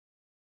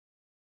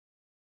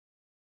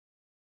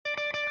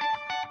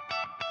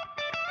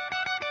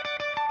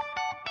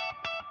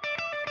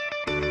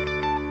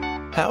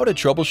How to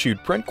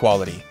troubleshoot print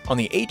quality on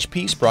the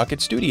HP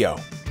Sprocket Studio.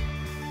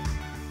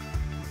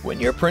 When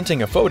you're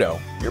printing a photo,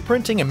 you're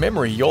printing a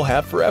memory you'll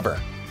have forever.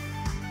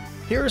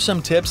 Here are some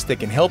tips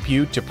that can help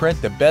you to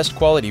print the best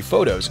quality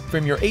photos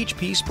from your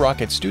HP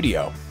Sprocket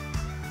Studio.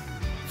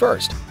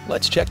 First,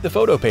 let's check the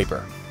photo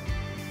paper.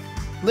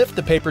 Lift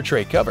the paper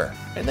tray cover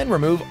and then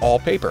remove all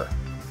paper.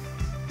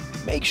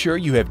 Make sure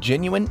you have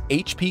genuine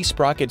HP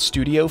Sprocket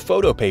Studio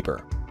photo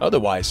paper,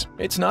 otherwise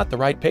it's not the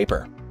right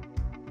paper.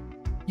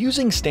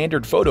 Using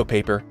standard photo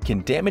paper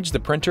can damage the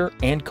printer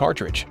and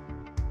cartridge.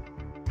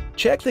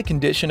 Check the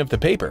condition of the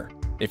paper.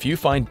 If you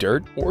find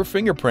dirt or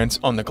fingerprints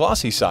on the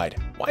glossy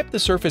side, wipe the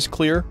surface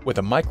clear with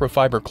a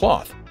microfiber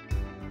cloth.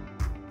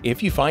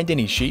 If you find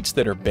any sheets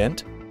that are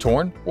bent,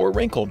 torn, or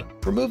wrinkled,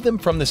 remove them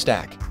from the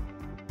stack.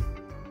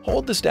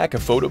 Hold the stack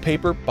of photo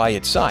paper by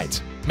its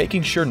sides,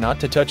 making sure not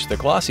to touch the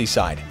glossy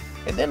side,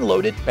 and then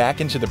load it back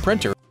into the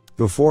printer.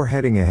 Before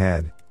heading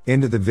ahead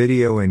into the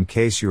video, in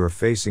case you are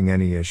facing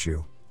any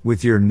issue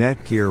with your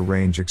Netgear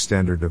range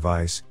extender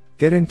device,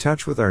 get in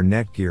touch with our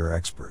Netgear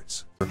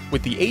experts.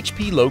 With the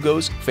HP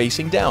logos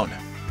facing down.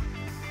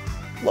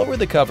 Lower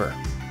the cover.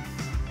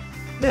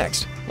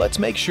 Next, let's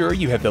make sure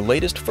you have the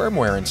latest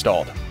firmware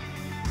installed.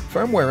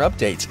 Firmware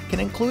updates can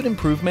include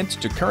improvements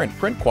to current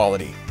print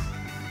quality.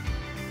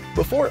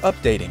 Before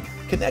updating,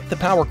 connect the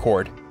power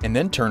cord and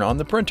then turn on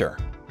the printer.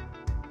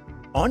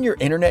 On your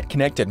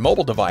internet-connected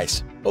mobile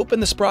device, open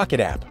the Sprocket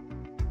app.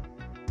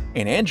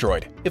 In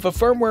Android, if a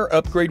firmware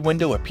upgrade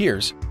window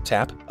appears,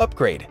 tap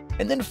Upgrade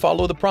and then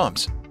follow the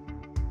prompts.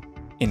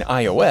 In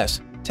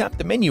iOS, tap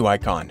the menu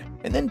icon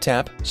and then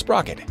tap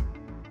Sprocket.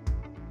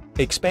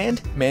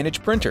 Expand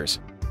Manage Printers,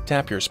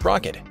 tap your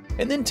Sprocket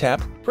and then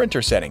tap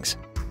Printer Settings.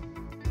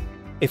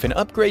 If an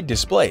upgrade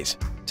displays,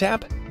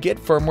 tap Get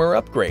Firmware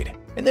Upgrade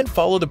and then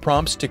follow the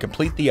prompts to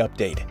complete the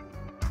update.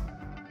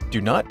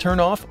 Do not turn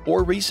off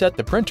or reset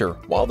the printer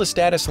while the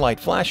status light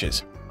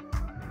flashes.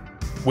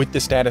 With the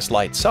status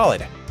light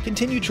solid,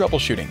 continue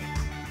troubleshooting.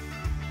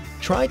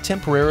 Try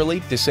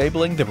temporarily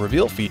disabling the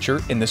Reveal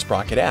feature in the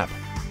Sprocket app.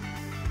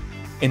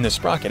 In the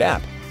Sprocket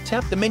app,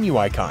 tap the menu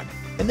icon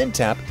and then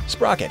tap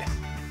Sprocket.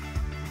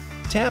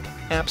 Tap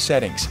App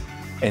Settings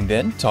and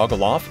then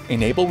toggle off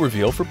Enable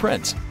Reveal for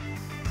prints.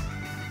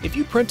 If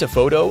you print a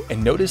photo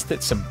and notice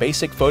that some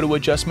basic photo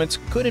adjustments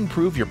could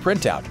improve your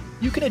printout,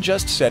 you can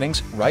adjust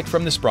settings right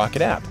from the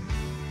Sprocket app.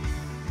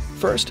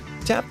 First,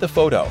 tap the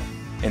photo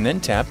and then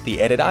tap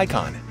the Edit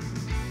icon.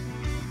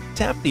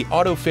 Tap the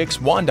Auto Fix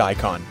wand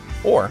icon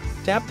or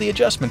tap the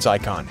Adjustments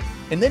icon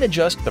and then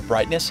adjust the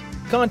brightness,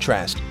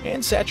 contrast,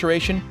 and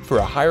saturation for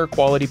a higher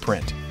quality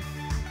print.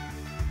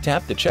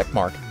 Tap the check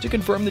mark to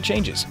confirm the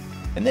changes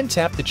and then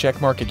tap the check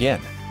mark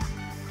again.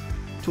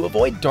 To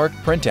avoid dark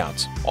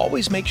printouts,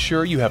 always make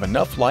sure you have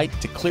enough light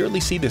to clearly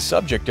see the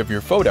subject of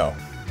your photo.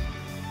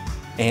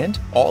 And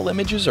all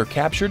images are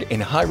captured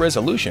in high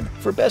resolution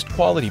for best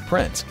quality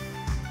prints.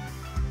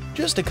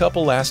 Just a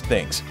couple last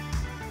things.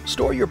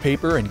 Store your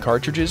paper and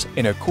cartridges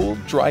in a cool,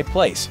 dry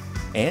place,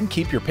 and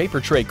keep your paper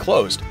tray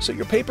closed so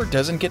your paper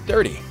doesn't get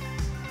dirty.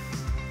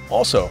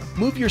 Also,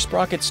 move your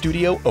Sprocket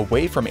Studio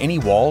away from any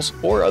walls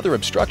or other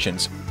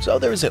obstructions so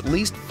there is at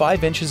least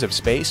 5 inches of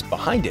space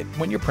behind it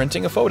when you're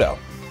printing a photo.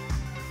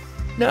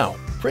 Now,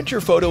 print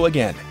your photo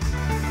again.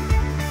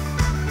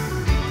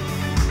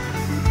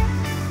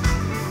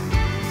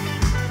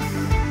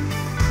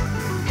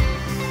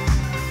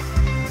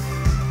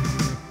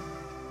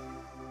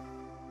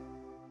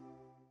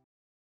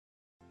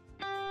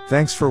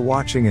 Thanks for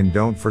watching, and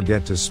don't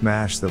forget to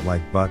smash that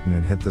like button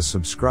and hit the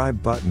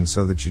subscribe button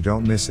so that you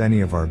don't miss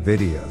any of our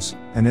videos,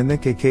 and in the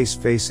case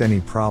face any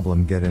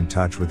problem, get in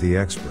touch with the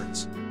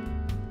experts.